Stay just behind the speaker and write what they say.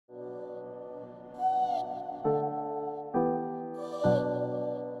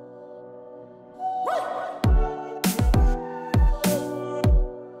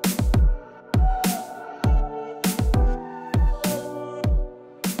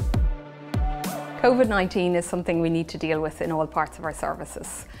COVID-19 is something we need to deal with in all parts of our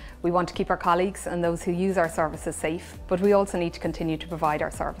services. We want to keep our colleagues and those who use our services safe, but we also need to continue to provide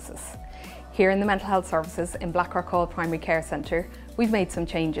our services. Here in the Mental Health Services in Blackrock Hall Primary Care Centre, we've made some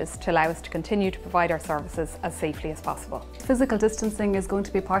changes to allow us to continue to provide our services as safely as possible. Physical distancing is going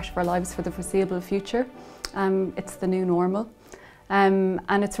to be a part of our lives for the foreseeable future. It's the new normal. And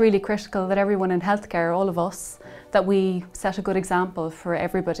it's really critical that everyone in healthcare, all of us, that we set a good example for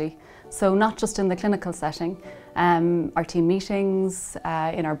everybody. So not just in the clinical setting, our team meetings,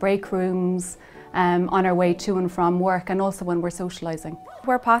 in our break rooms, on our way to and from work, and also when we're socialising.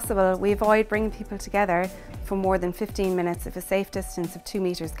 Where possible, we avoid bringing people together for more than 15 minutes if a safe distance of 2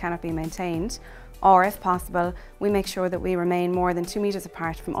 metres cannot be maintained, or if possible, we make sure that we remain more than 2 metres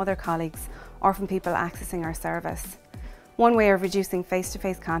apart from other colleagues or from people accessing our service. One way of reducing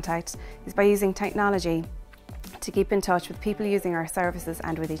face-to-face contact is by using technology to keep in touch with people using our services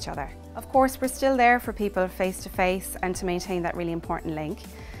and with each other. Of course, we're still there for people face-to-face and to maintain that really important link.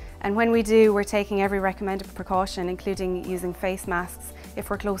 And when we do, we're taking every recommended precaution, including using face masks if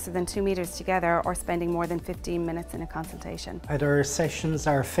we're closer than 2 metres together or spending more than 15 minutes in a consultation. Either our sessions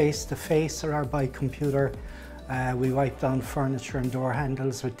are face-to-face or are by computer. We wipe down furniture and door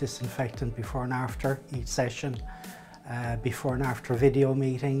handles with disinfectant before and after each session. Before and after video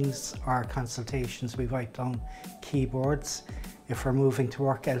meetings or consultations, we wipe down keyboards. If we're moving to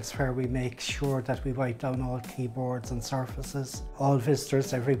work elsewhere, we make sure that we wipe down all keyboards and surfaces. All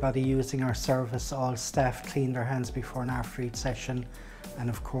visitors, everybody using our service, all staff clean their hands before and after each session, and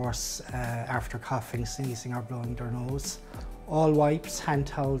of course after coughing, sneezing or blowing their nose. All wipes, hand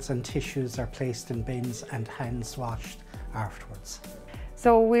towels and tissues are placed in bins and hands washed afterwards.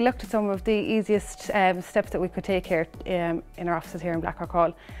 So we looked at some of the easiest steps that we could take here in our offices here in Blackrock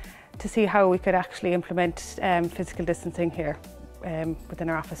Hall to see how we could actually implement physical distancing here within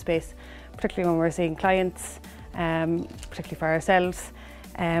our office space, particularly when we're seeing clients, particularly for ourselves.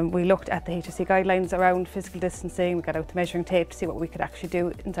 We looked at the HSE guidelines around physical distancing. We got out the measuring tape to see what we could actually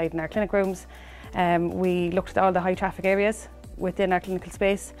do inside in our clinic rooms. We looked at all the high traffic areas within our clinical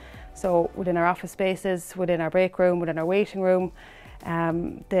space, so within our office spaces, within our break room, within our waiting room,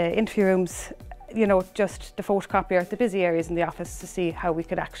 the interview rooms, you know, just the photocopier, the busy areas in the office, to see how we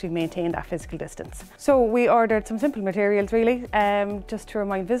could actually maintain that physical distance. So we ordered some simple materials really, just to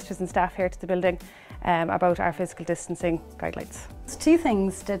remind visitors and staff here to the building about our physical distancing guidelines. Two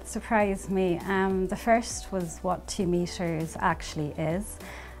things did surprise me. The first was what 2 metres actually is.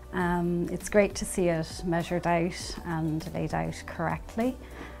 It's great to see it measured out and laid out correctly.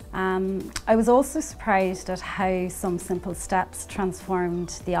 I was also surprised at how some simple steps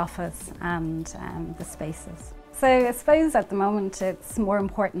transformed the office and the spaces. So I suppose at the moment it's more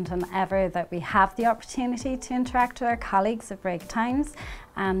important than ever that we have the opportunity to interact with our colleagues at break times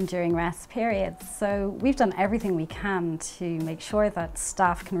and during rest periods. So we've done everything we can to make sure that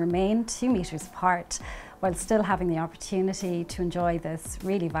staff can remain 2 metres apart while still having the opportunity to enjoy this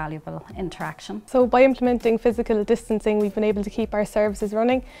really valuable interaction. So by implementing physical distancing, we've been able to keep our services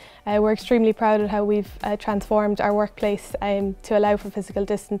running. We're extremely proud of how we've transformed our workplace to allow for physical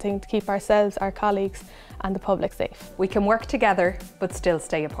distancing to keep ourselves, our colleagues and the public safe. We can work together but still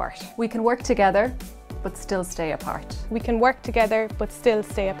stay apart. We can work together but still stay apart. We can work together but still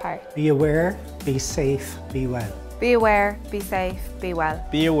stay apart. Be aware, be safe, be well. Be aware, be safe, be well.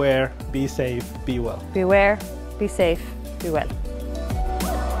 Be aware, be safe, be well. Be aware, be safe, be well.